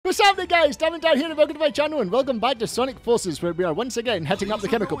What's happening, guys? Diamondire here and welcome to my channel and welcome back to Sonic Forces, where we are once again hitting up the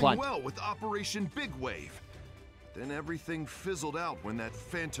chemical plant. Well with Operation Big Wave. Then everything fizzled out when that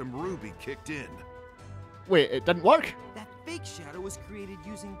Phantom Ruby kicked in. Wait, it didn't work? That fake shadow was created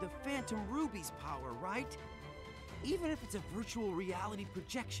using the Phantom Ruby's power, right? Even if it's a virtual reality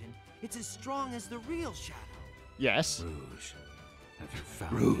projection, it's as strong as the real shadow. Yes. Rouge. Have you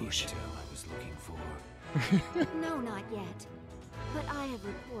found the intel I was looking for? No, not yet. But I have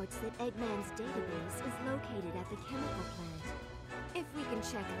reports that Eggman's database is located at the chemical plant. If we can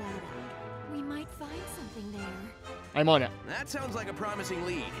check that out, we might find something there. I'm on it. That sounds like a promising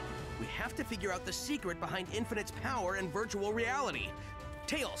lead. We have to figure out the secret behind Infinite's power and virtual reality.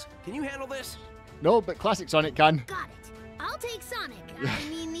 Tails, can you handle this? No, but Classic Sonic can. Got it. I'll take Sonic, I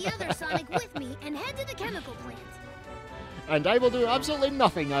mean the other Sonic, with me and head to the chemical plant. And I will do absolutely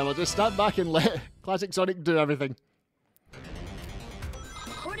nothing. I will just stand back and let Classic Sonic do everything.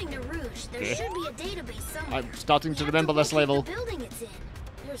 According to Rouge, there should be a database somewhere. I'm starting to remember this level. The building it's in.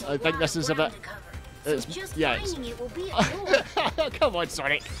 There's I think this is a bit... It's just finding it will be a chore. Come on,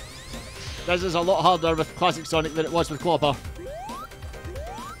 Sonic. This is a lot harder with Classic Sonic than it was with Clopper.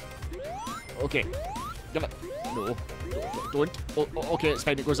 Okay. Give it. No. Don't. Oh, okay, it's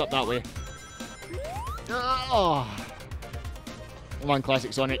fine. It goes up that way. Oh. Come on,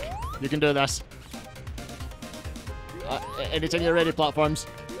 Classic Sonic. You can do this. Anytime you're ready, platforms.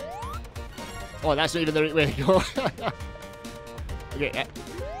 Oh, that's not even the right way to go. Okay.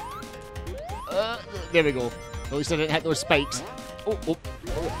 There we go. At least I didn't hit those spikes. Oh.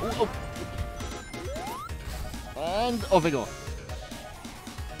 And off we go.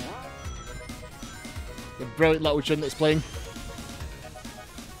 The brilliant little tune that's playing.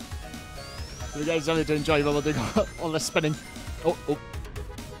 You guys really do enjoy while we're doing all this spinning. Oh.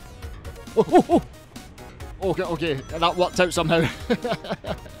 Okay. That worked out somehow.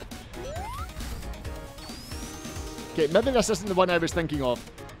 Okay, maybe this isn't the one I was thinking of.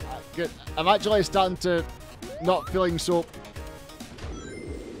 Good. I'm actually starting to not feeling so...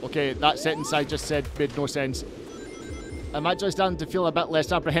 Okay, that sentence I just said made no sense. I'm actually starting to feel a bit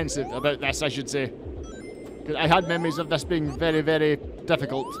less apprehensive about this, I should say. Because I had memories of this being very, very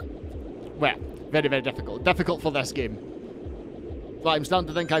difficult. Well, very, very difficult. Difficult for this game. But I'm starting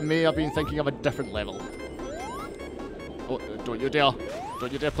to think I may have been thinking of a different level. Oh, don't you dare.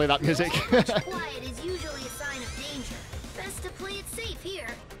 Don't you dare play that music. Quiet is usually a sign of danger. Best to play it safe here.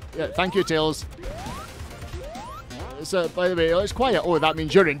 Yeah, thank you, Tails. So, by the way, it's quiet. Oh, that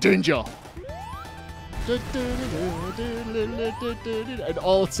means you're in danger. And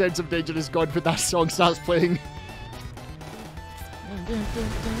all sense of danger is gone when that song starts playing.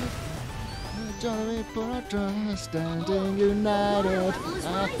 Standing united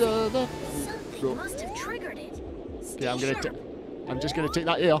after the... Something must have triggered it. Okay, I'm just gonna take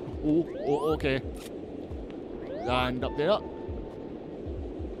that here. Oh, okay. And up there.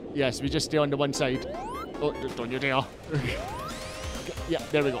 Yes, we just stay on the one side. Oh, don't you dare. Okay, yeah,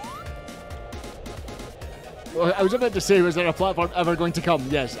 there we go. Well, I was about to say, was there a platform ever going to come?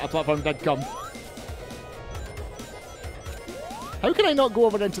 Yes, a platform did come. How can I not go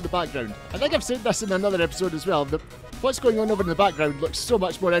over into the background? I think I've said this in another episode as well. What's going on over in the background looks so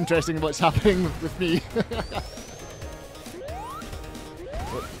much more interesting than what's happening with me.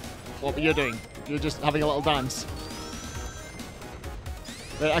 What were you doing? You're just having a little dance.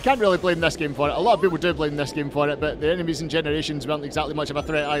 I can't really blame this game for it. A lot of people do blame this game for it, but the enemies in Generations weren't exactly much of a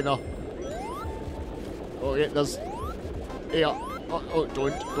threat either. Oh, yeah, there's air. Oh,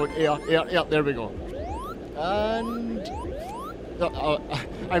 don't air. There we go. And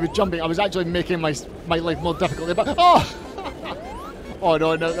I was jumping. I was actually making my life more difficult. But oh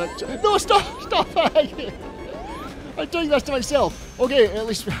no! Stop! I'm doing this to myself. Okay, at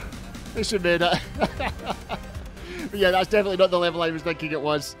least we made it. But yeah, that's definitely not the level I was thinking it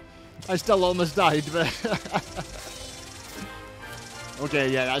was. I still almost died, but okay,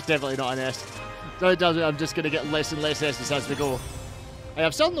 yeah, that's definitely not an S. So it tells me I'm just going to get less and less S's as we go. I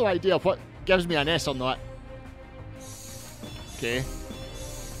have still no idea what gives me an S on that. Okay.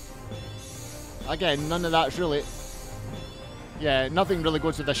 Again, none of that's really... Yeah, nothing really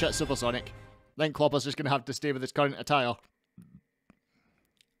goes with the shit Supersonic. I think Clopper's just going to have to stay with his current attire.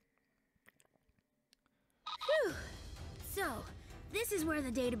 Phew. So, this is where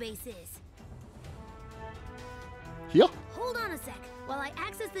the database is. Here? Hold on a sec, while I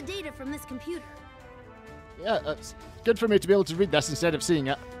access the data from this computer. Yeah, it's good for me to be able to read this instead of seeing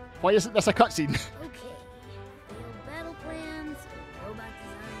it. Why isn't this a cutscene? Okay. Failed battle plans, robot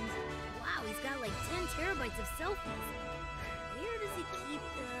designs. Wow, he's got like 10 terabytes of selfies. Where does he keep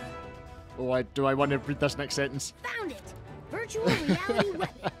the... Oh, do I want to read this next sentence? Found it! Virtual reality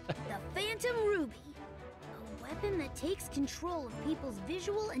weapon. that takes control of people's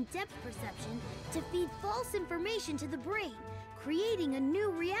visual and depth perception to feed false information to the brain, creating a new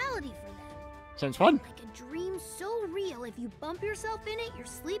reality for them. Sounds fun. Like a dream so real, if you bump yourself in it, your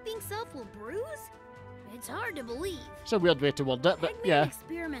sleeping self will bruise? It's hard to believe. It's a weird way to word it, but Eggman yeah.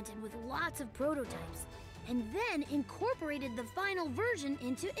 experimented with lots of prototypes, and then incorporated the final version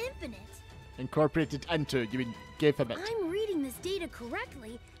into Infinite. Incorporated into, you mean gave him it. I'm reading this data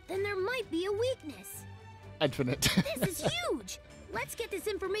correctly, then there might be a weakness. Infinite. This is huge! Let's get this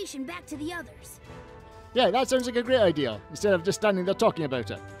information back to the others. Yeah, that sounds like a great idea, instead of just standing there talking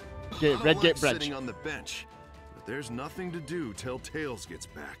about it. Okay, I Red Gate like Bridge. sitting on the bench, but there's nothing to do till Tails gets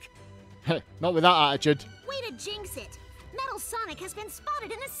back. Not with that attitude. Way to jinx it! Metal Sonic has been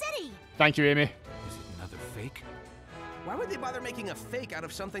spotted in the city! Thank you, Amy. Is it another fake? Why would they bother making a fake out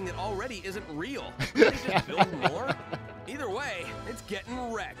of something that already isn't real? Couldn't they just build more? Either way, it's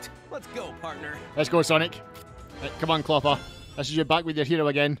getting wrecked. Let's go, partner. Let's go, Sonic. Right, come on, Clopper. This is you back with your hero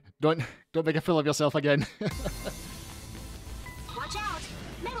again. Don't make a fool of yourself again. Watch out!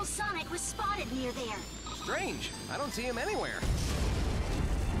 Metal Sonic was spotted near there. Strange. I don't see him anywhere.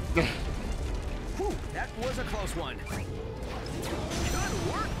 Whew, that was a close one. Good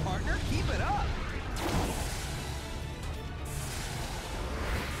work, partner. Keep it up.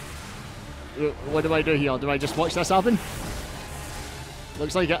 What do I do here? Do I just watch this happen?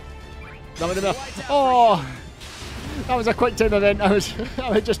 Looks like it. Oh! That was a quick time event. I was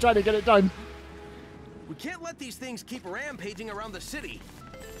just trying to get it done. We can't let these things keep rampaging around the city.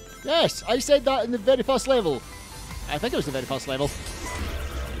 Yes, I said that in the very first level. I think it was the very first level.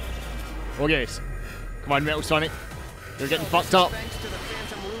 Oh yes. Come on, Metal Sonic. You're getting fucked up. Thanks to the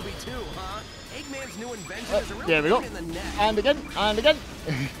Phantom Ruby too, huh? Eggman's new invention is a real There we go. pain in the neck. And again, and again.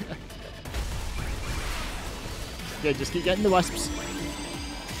 Okay, just keep getting the wisps.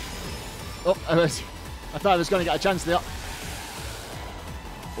 Oh, I thought I was going to get a chance there.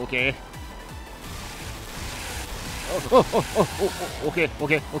 Okay. Oh,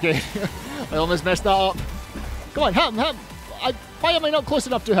 okay. I almost messed that up. Come on, him. Why am I not close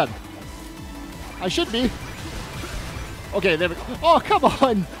enough to him? I should be. Okay, there we go. Oh, come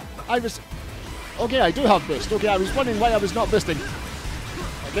on. Okay, I do have boost. Okay, I was wondering why I was not boosting.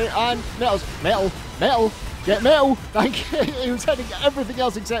 Okay, and metal. Get metal. Thank you. He was hitting everything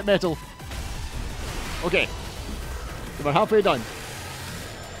else except metal. Okay. We're halfway done.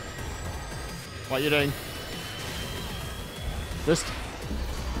 What are you doing? Boost.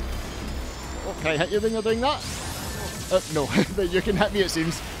 Oh, can I hit you when you're doing that? No, but you can hit me, it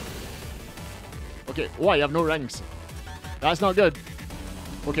seems. Okay. Oh, I have no rings. That's not good.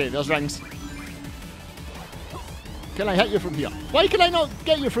 Okay, there's rings. Can I hit you from here? Why can I not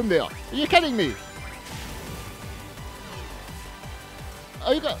get you from there? Are you kidding me?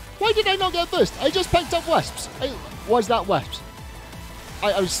 Why did I not get a boost? I just picked up wisps. Was that wisps?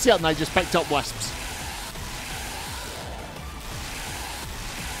 I was certain I just picked up wisps.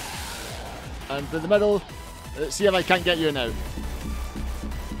 And in the middle, let's see if I can't get you now.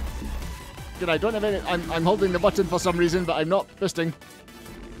 Good, I don't have any. I'm holding the button for some reason, but I'm not boosting.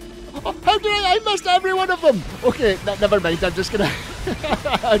 Oh, how did I missed every one of them? Okay, never mind. I'm just gonna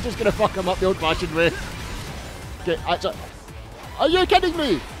fuck them up the old-fashioned way. Okay, actually. Are you kidding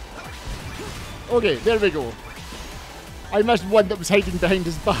me? Okay, there we go. I missed one that was hiding behind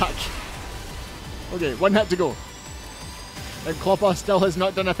his back. Okay, one hit to go. And Clopper still has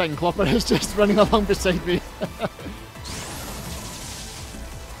not done a thing. Clopper is just running along beside me.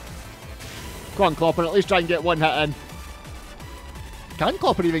 Come on, Clopper, at least try and get one hit in. Can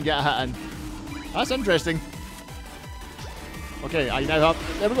Clopper even get a hit in? That's interesting. Okay, I now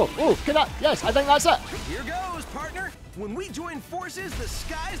have... There we go. Oh, can I... Yes, I think that's it. Here goes, partner. When we join forces, the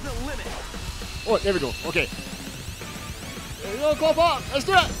sky's the limit. Oh, there we go. Okay. There we go, Clopper. Let's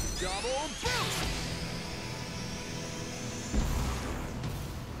do it. Double boost.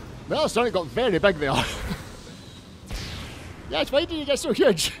 Well, Sonic got very big there. Yes, why did you get so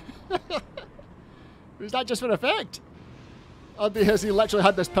huge? Was that just for effect? Or because he literally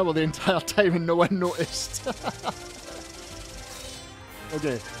had this power the entire time and no one noticed?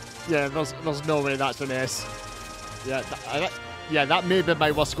 Okay. Yeah, there's no way that's an S. Yeah, that may be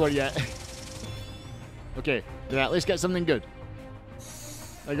my worst score yet. Okay, yeah, let's get something good.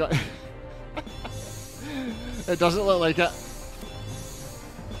 I got... It doesn't look like it.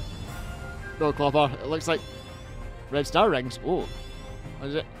 No, Clopper, it looks like red star rings. Oh, what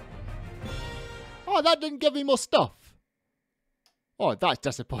is it? Oh, that didn't give me more stuff. Oh, that's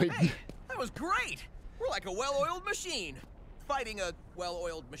disappointing. Hey, that was great. We're like a well-oiled machine. Fighting a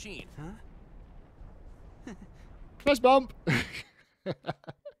well-oiled machine. Huh? Fist bump.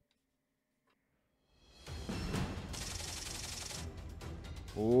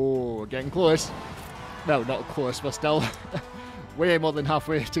 getting close. Well, not close, but still way more than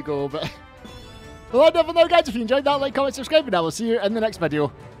halfway to go. But well, that's it for now, guys. If you enjoyed that, like, comment, subscribe, and I will see you in the next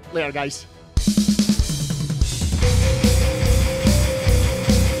video. Later, guys.